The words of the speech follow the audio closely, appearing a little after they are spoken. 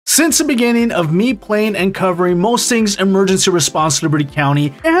Since the beginning of me playing and covering most things emergency response Liberty County,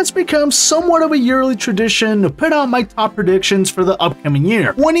 it has become somewhat of a yearly tradition to put out my top predictions for the upcoming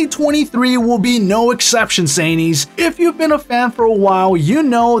year. 2023 will be no exception, Zanies. If you've been a fan for a while, you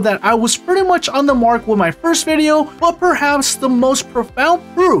know that I was pretty much on the mark with my first video, but perhaps the most profound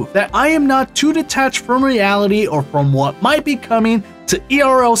proof that I am not too detached from reality or from what might be coming to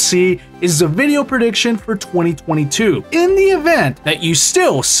Erlc is the video prediction for 2022. In the event that you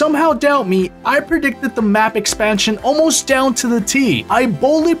still somehow doubt me, I predicted the map expansion almost down to the T. I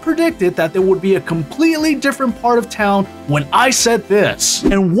boldly predicted that there would be a completely different part of town when I said this.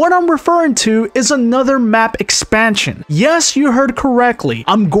 And what I'm referring to is another map expansion. Yes, you heard correctly.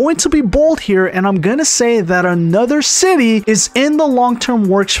 I'm going to be bold here and I'm gonna say that another city is in the long-term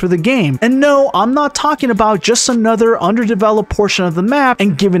works for the game. And no, I'm not talking about just another underdeveloped portion of the map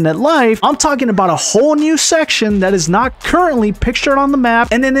and giving it life. I'm talking about a whole new section that is not currently pictured on the map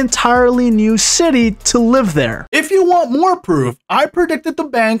and an entirely new city to live there. If you want more proof, I predicted the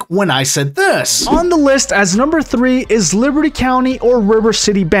bank when I said this. On the list as number 3 is Liberty County or River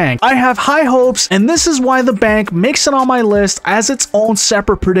City Bank. I have high hopes and this is why the bank makes it on my list as its own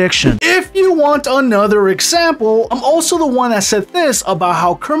separate prediction. If you want another example, I'm also the one that said this about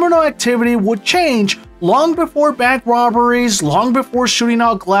how criminal activity would change long before bank robberies, long before shooting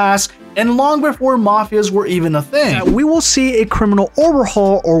out glass, and long before mafias were even a thing. We will see a criminal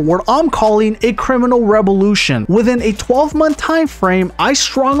overhaul, or what I'm calling a criminal revolution. Within a 12-month time frame, I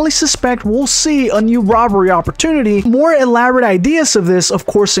strongly suspect we'll see a new robbery opportunity. More elaborate ideas of this, of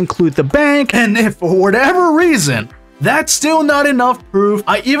course, include the bank, and if for whatever reason that's still not enough proof,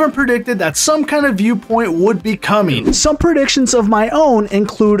 I even predicted that some kind of viewpoint would be coming. Some predictions of my own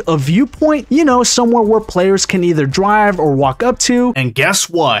include a viewpoint, you know, somewhere where players can either drive or walk up to, and guess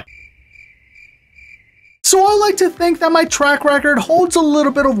what? So I like to think that my track record holds a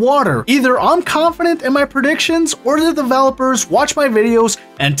little bit of water. Either I'm confident in my predictions, or the developers watch my videos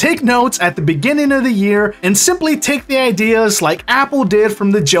and take notes at the beginning of the year and simply take the ideas like Apple did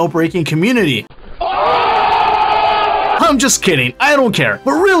from the jailbreaking community. I'm just kidding, I don't care.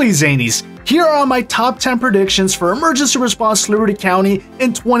 But really, Zanies, here are my top 10 predictions for emergency response Liberty County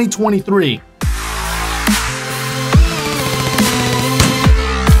in 2023.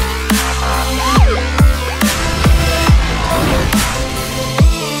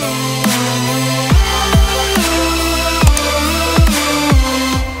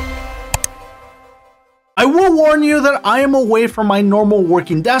 I will warn you that I am away from my normal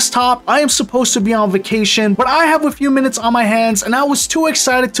working desktop. I am supposed to be on vacation, but I have a few minutes on my hands and I was too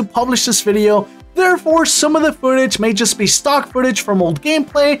excited to publish this video. Therefore, some of the footage may just be stock footage from old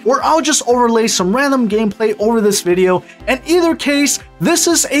gameplay, or I'll just overlay some random gameplay over this video. In either case, this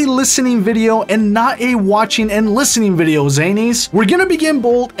is a listening video and not a watching and listening video, Zanies. We're gonna begin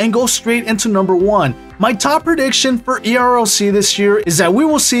bold and go straight into number 1. My top prediction for Erlc this year is that we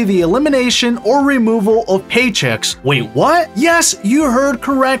will see the elimination or removal of paychecks. Wait, what? Yes, you heard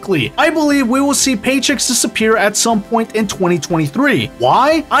correctly. I believe we will see paychecks disappear at some point in 2023.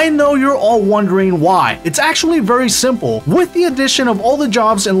 Why? I know you're all wondering why. It's actually very simple. With the addition of all the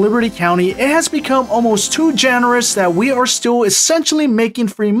jobs in Liberty County, it has become almost too generous that we are still essentially making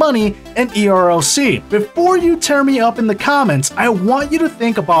free money in Erlc. Before you tear me up in the comments, I want you to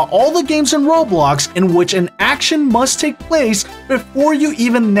think about all the games in Roblox in which an action must take place before you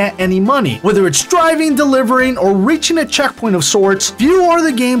even net any money. Whether it's driving, delivering, or reaching a checkpoint of sorts, few are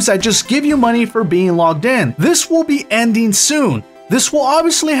the games that just give you money for being logged in. This will be ending soon. This will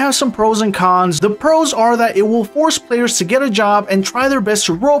obviously have some pros and cons. The pros are that it will force players to get a job and try their best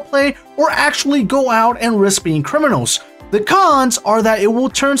to roleplay or actually go out and risk being criminals. The cons are that it will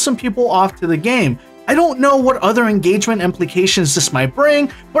turn some people off to the game. I don't know what other engagement implications this might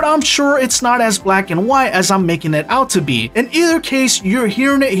bring, but I'm sure it's not as black and white as I'm making it out to be. In either case, you're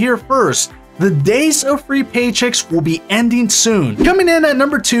hearing it here first. The days of free paychecks will be ending soon. Coming in at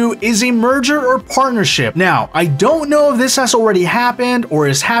number 2 is a merger or partnership. Now, I don't know if this has already happened or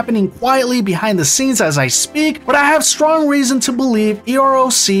is happening quietly behind the scenes as I speak, but I have strong reason to believe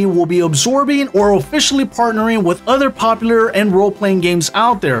Erlc will be absorbing or officially partnering with other popular and role-playing games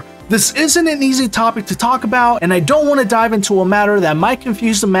out there. This isn't an easy topic to talk about, and I don't want to dive into a matter that might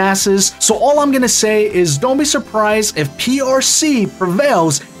confuse the masses, so all I'm gonna say is don't be surprised if PRC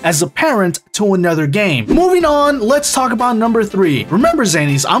prevails as a parent to another game. Moving on, let's talk about number 3. Remember,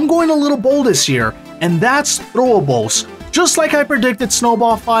 Zanies, I'm going a little bold this year, and that's throwables. Just like I predicted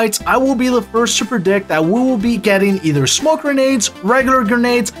snowball fights, I will be the first to predict that we will be getting either smoke grenades, regular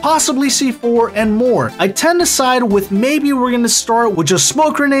grenades, possibly C4, and more. I tend to side with maybe we're going to start with just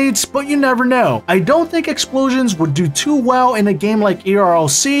smoke grenades, but you never know. I don't think explosions would do too well in a game like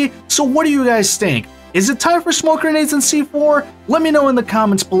Erlc, so what do you guys think? Is it time for smoke grenades and C4? Let me know in the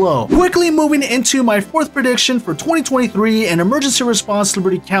comments below. Quickly moving into my fourth prediction for 2023 in Emergency Response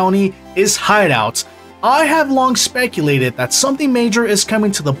Liberty County is hideouts. I have long speculated that something major is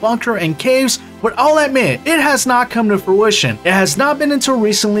coming to the bunker and caves, but I'll admit, it has not come to fruition. It has not been until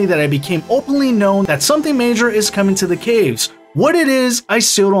recently that I became openly known that something major is coming to the caves. What it is, I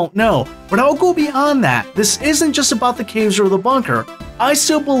still don't know, but I'll go beyond that. This isn't just about the caves or the bunker. I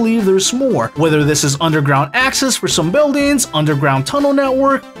still believe there's more, whether this is underground access for some buildings, underground tunnel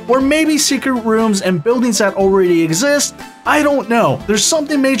network, or maybe secret rooms and buildings that already exist. I don't know. There's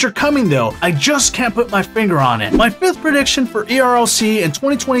something major coming though. I just can't put my finger on it. My fifth prediction for Erlc in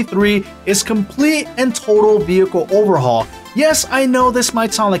 2023 is complete and total vehicle overhaul. Yes, I know this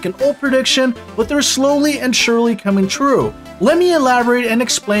might sound like an old prediction, but they're slowly and surely coming true. Let me elaborate and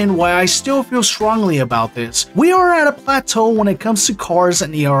explain why I still feel strongly about this. We are at a plateau when it comes to cars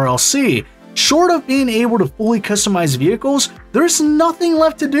and Erlc. Short of being able to fully customize vehicles, there's nothing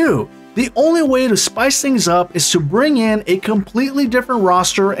left to do. The only way to spice things up is to bring in a completely different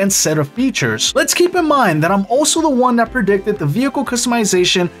roster and set of features. Let's keep in mind that I'm also the one that predicted the vehicle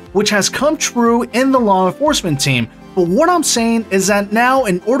customization, which has come true in the law enforcement team. But what I'm saying is that now,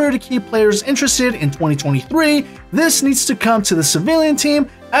 in order to keep players interested in 2023, this needs to come to the civilian team,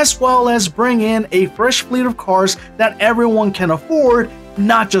 as well as bring in a fresh fleet of cars that everyone can afford,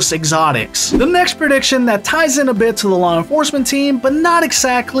 not just exotics. The next prediction that ties in a bit to the law enforcement team, but not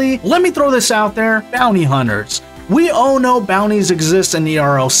exactly, let me throw this out there, bounty hunters. We all know bounties exist in the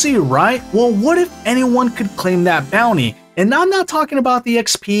Erlc, right? Well, what if anyone could claim that bounty? And I'm not talking about the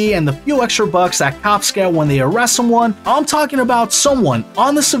XP and the few extra bucks that cops get when they arrest someone. I'm talking about someone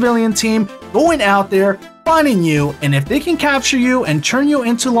on the civilian team going out there, finding you, and if they can capture you and turn you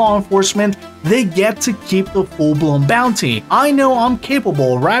into law enforcement, they get to keep the full-blown bounty. I know I'm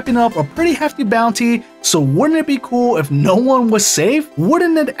capable of wrapping up a pretty hefty bounty, so wouldn't it be cool if no one was safe?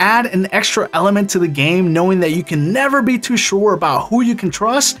 Wouldn't it add an extra element to the game knowing that you can never be too sure about who you can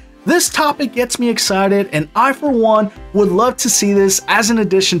trust? This topic gets me excited, and I for one would love to see this as an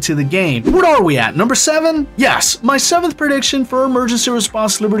addition to the game. What are we at? Number 7? Yes, my 7th prediction for Emergency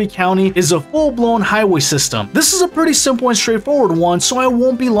Response Liberty County is a full-blown highway system. This is a pretty simple and straightforward one, so I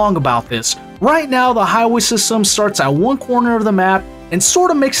won't be long about this. Right now, the highway system starts at one corner of the map and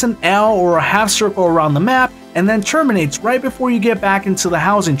sort of makes an L or a half circle around the map, and then terminates right before you get back into the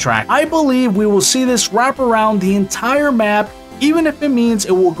housing tract. I believe we will see this wrap around the entire map, even if it means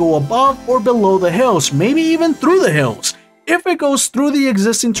it will go above or below the hills, maybe even through the hills. If it goes through the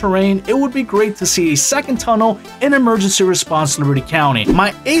existing terrain, it would be great to see a second tunnel in Emergency Response Liberty County. My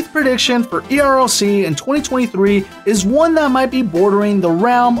 8th prediction for Erlc in 2023 is one that might be bordering the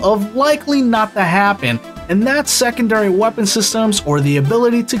realm of likely not to happen, and that's secondary weapon systems or the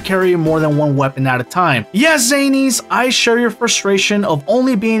ability to carry more than one weapon at a time. Yes, Zanies, I share your frustration of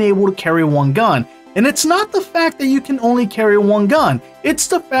only being able to carry one gun. And it's not the fact that you can only carry one gun, it's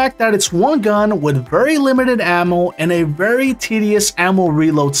the fact that it's one gun with very limited ammo and a very tedious ammo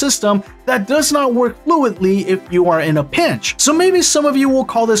reload system that does not work fluidly if you are in a pinch. So maybe some of you will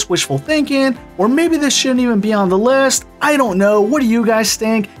call this wishful thinking, or maybe this shouldn't even be on the list. I don't know, what do you guys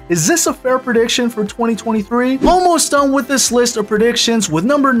think? Is this a fair prediction for 2023? Almost done with this list of predictions, with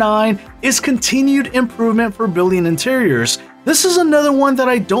number 9 is continued improvement for building interiors. This is another one that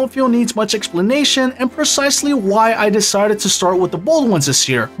I don't feel needs much explanation, and precisely why I decided to start with the bold ones this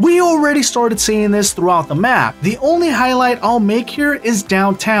year. We already started seeing this throughout the map. The only highlight I'll make here is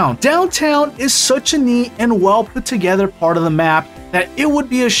downtown. Downtown is such a neat and well put together part of the map that it would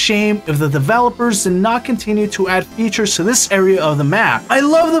be a shame if the developers did not continue to add features to this area of the map. I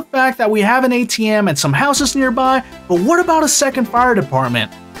love the fact that we have an ATM and some houses nearby, but what about a second fire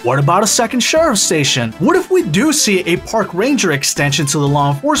department? What about a second sheriff's station? What if we do see a park ranger extension to the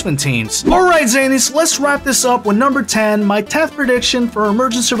law enforcement teams? Alright Zanies, let's wrap this up with number 10. My 10th prediction for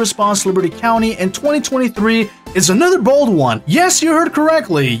Emergency Response Liberty County in 2023 is another bold one. Yes, you heard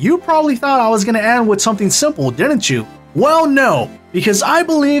correctly. You probably thought I was going to end with something simple, didn't you? Well, no, because I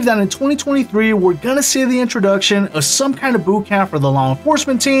believe that in 2023 we're gonna see the introduction of some kind of boot camp for the law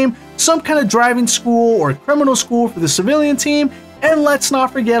enforcement team, some kind of driving school or criminal school for the civilian team, And let's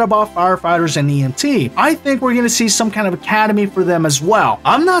not forget about firefighters and EMT. I think we're going to see some kind of academy for them as well.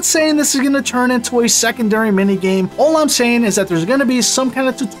 I'm not saying this is going to turn into a secondary minigame. All I'm saying is that there's going to be some kind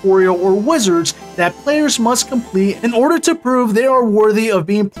of tutorial or wizards that players must complete in order to prove they are worthy of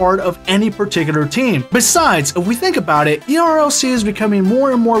being part of any particular team. Besides, if we think about it, ERLC is becoming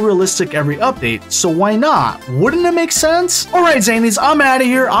more and more realistic every update, so why not? Wouldn't it make sense? Alright Zanies, I'm out of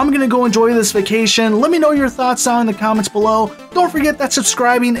here. I'm gonna go enjoy this vacation. Let me know your thoughts down in the comments below. Don't forget that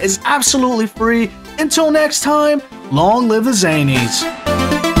subscribing is absolutely free. Until next time, long live the Zanies.